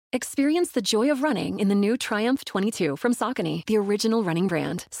Experience the joy of running in the new Triumph 22 from Saucony, the original running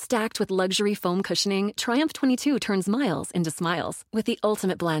brand. Stacked with luxury foam cushioning, Triumph 22 turns miles into smiles with the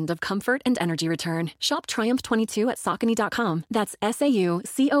ultimate blend of comfort and energy return. Shop Triumph 22 at Saucony.com. That's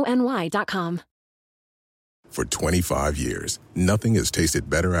SAUCONY.com. For 25 years, nothing has tasted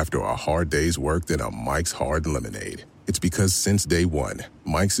better after a hard day's work than a Mike's Hard Lemonade. It's because since day one,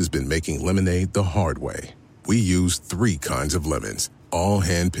 Mike's has been making lemonade the hard way. We use 3 kinds of lemons, all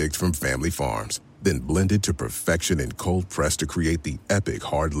hand-picked from family farms, then blended to perfection and cold-pressed to create the epic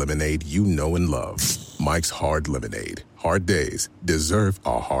hard lemonade you know and love. Mike's Hard Lemonade. Hard days deserve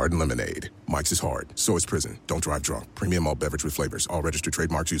a hard lemonade. Mike's is hard, so is prison. Don't drive drunk. Premium malt beverage with flavors. All registered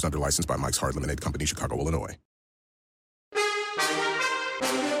trademarks used under license by Mike's Hard Lemonade Company, Chicago, Illinois.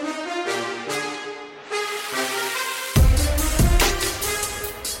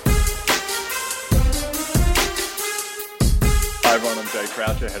 Hi everyone, I'm Jay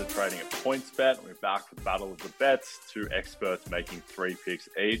Croucher, head of trading at PointsBet. We're back with Battle of the Bets, 2 experts making 3 picks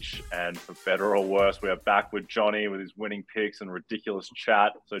each. And for better or worse, we are back with Johnny with his winning picks and ridiculous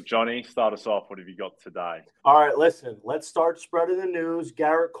chat. So Johnny, start us off. What have you got today? All right, listen, let's start spreading the news.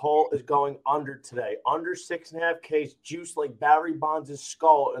 Garrett Cole is going under today. Under 6.5 Ks, juiced like Barry Bonds'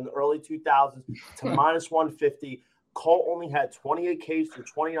 skull in the early 2000s to minus 150. Cole only had 28 Ks through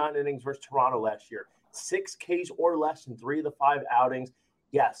 29 innings versus Toronto last year. 6 Ks or less in 3 of the 5 outings.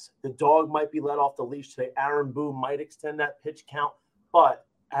 Yes, the dog might be let off the leash today. Aaron Boone might extend that pitch count, but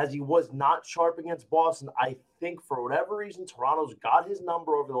as he was not sharp against Boston, I think for whatever reason, Toronto's got his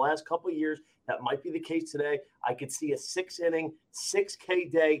number over the last couple of years. That might be the case today. I could see a 6-inning,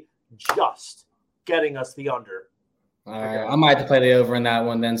 6K day just getting us the under. All right, I might have to play the over in that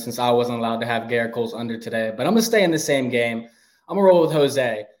one then, since I wasn't allowed to have Garrett Cole's under today. But I'm going to stay in the same game. I'm going to roll with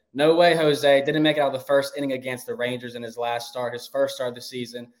Jose. No way, Jose didn't make it out of the first inning against the Rangers in his last start, his first start of the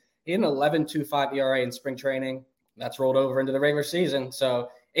season. He had an 11.25 ERA in spring training. That's rolled over into the regular season. So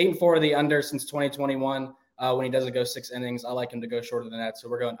 8-4 of the under since 2021. When he doesn't go 6 innings, I like him to go shorter than that. So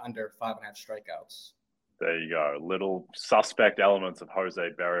we're going under 5.5 strikeouts. There you go. Little suspect elements of Jose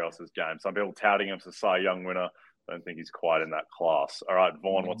Berrios' game. Some people touting him as a Cy Young winner. I don't think he's quite in that class. All right,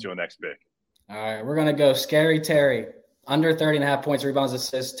 Vaughn, what's your next pick? All right, we're going to go Scary Terry. Under 30.5 points, rebounds,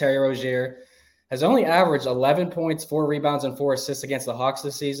 assists. Terry Rozier has only averaged 11 points, 4 rebounds, and 4 assists against the Hawks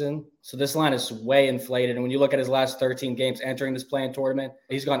this season. So this line is way inflated. And when you look at his last 13 games entering this play-in tournament,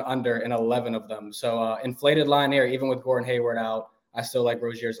 he's gone under in 11 of them. So inflated line here, even with Gordon Hayward out. I still like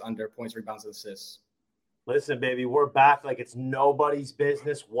Rozier's under points, rebounds, and assists. Listen, baby, we're back like it's nobody's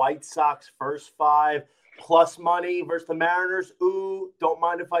business. White Sox first 5 plus money versus the Mariners. Ooh, don't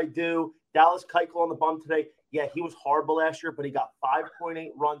mind if I do. Dallas Keuchel on the bum today. Yeah, he was horrible last year, but he got 5.8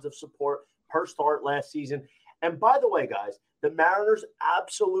 runs of support per start last season. And by the way, guys, the Mariners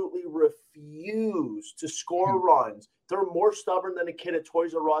absolutely refuse to score runs. They're more stubborn than a kid at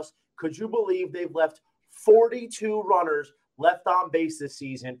Toys R Us. Could you believe they've left 42 runners left on base this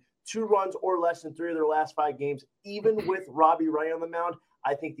season, 2 runs or less in 3 of their last 5 games, even with Robbie Ray on the mound?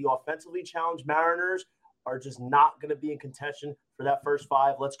 I think the offensively challenged Mariners are just not going to be in contention for that first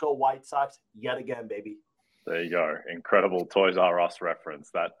 5. Let's go White Sox yet again, baby. There you go. Incredible Toys R Us reference.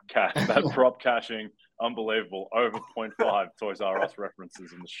 That prop caching, unbelievable. Over 0.5 Toys R Us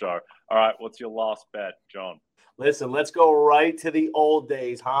references in the show. All right, what's your last bet, John? Listen, let's go right to the old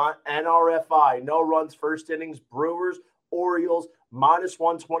days, huh? NRFI, no runs first innings, Brewers, Orioles, minus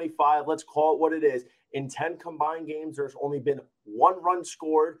 125. Let's call it what it is. In 10 combined games, there's only been 1 run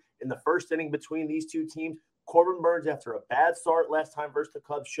scored in the first inning between these 2 teams. Corbin Burns, after a bad start last time versus the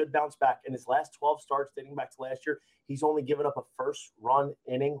Cubs, should bounce back. In his last 12 starts dating back to last year, he's only given up a first-run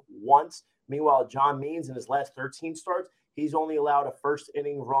inning once. Meanwhile, John Means, in his last 13 starts, he's only allowed a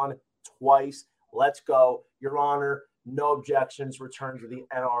first-inning run twice. Let's go. Your Honor, no objections. Return to the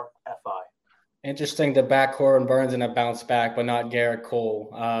NRFI. Interesting to back Corbin Burns in a bounce back, but not Garrett Cole.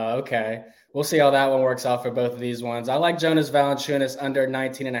 Okay. We'll see how that one works out for both of these ones. I like Jonas Valanciunas under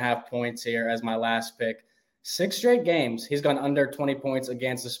 19.5 points here as my last pick. 6 straight games, he's gone under 20 points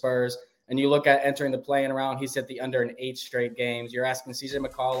against the Spurs. And you look at entering the play-in round, he's hit the under in 8 straight games. You're asking CJ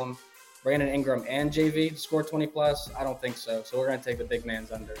McCollum, Brandon Ingram, and JV to score 20+? I don't think so. So we're going to take the big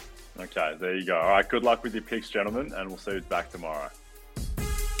man's under. Okay, there you go. All right, good luck with your picks, gentlemen, and we'll see you back tomorrow.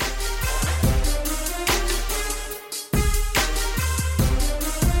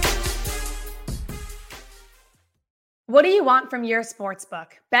 What do you want from your sportsbook?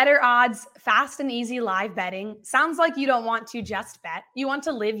 Better odds, fast and easy live betting. Sounds like you don't want to just bet. You want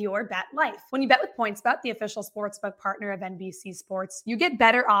to live your bet life. When you bet with PointsBet, the official sportsbook partner of NBC Sports, you get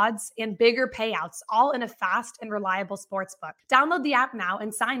better odds and bigger payouts, all in a fast and reliable sportsbook. Download the app now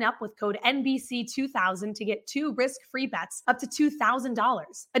and sign up with code NBC2000 to get 2 risk-free bets up to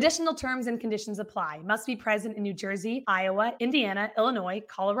 $2,000. Additional terms and conditions apply. Must be present in New Jersey, Iowa, Indiana, Illinois,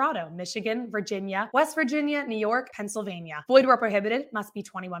 Colorado, Michigan, Virginia, West Virginia, New York, Pennsylvania. Void where prohibited, must be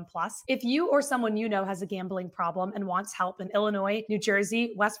 21 plus. If you or someone you know has a gambling problem and wants help in Illinois, New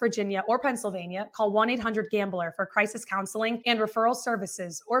Jersey, West Virginia, or Pennsylvania, call 1-800-GAMBLER for crisis counseling and referral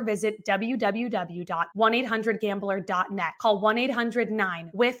services, or visit www.1800gambler.net. Call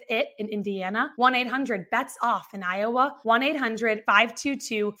 1-800-9-WITH-IT in Indiana, 1-800-BETS-OFF in Iowa,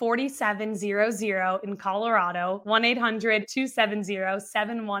 1-800-522-4700 in Colorado,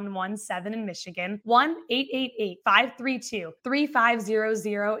 1-800-270-7117 in Michigan,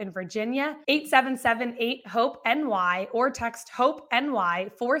 1-888-532-3500 in Virginia, 877-8-HOPE-NY, or text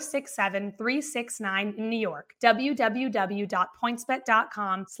HOPE-NY 467-369 in New York.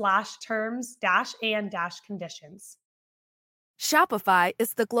 www.pointsbet.com/terms-and-conditions. Shopify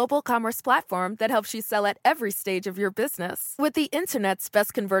is the global commerce platform that helps you sell at every stage of your business. With the internet's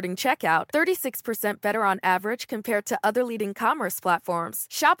best converting checkout, 36% better on average compared to other leading commerce platforms,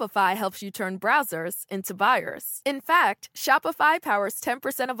 Shopify helps you turn browsers into buyers. In fact, Shopify powers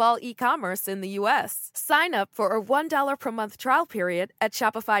 10% of all e-commerce in the U.S. Sign up for a $1 per month trial period at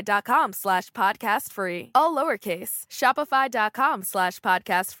shopify.com/podcastfree. All lowercase,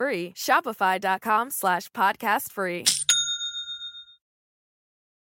 shopify.com/podcastfree, shopify.com/podcastfree.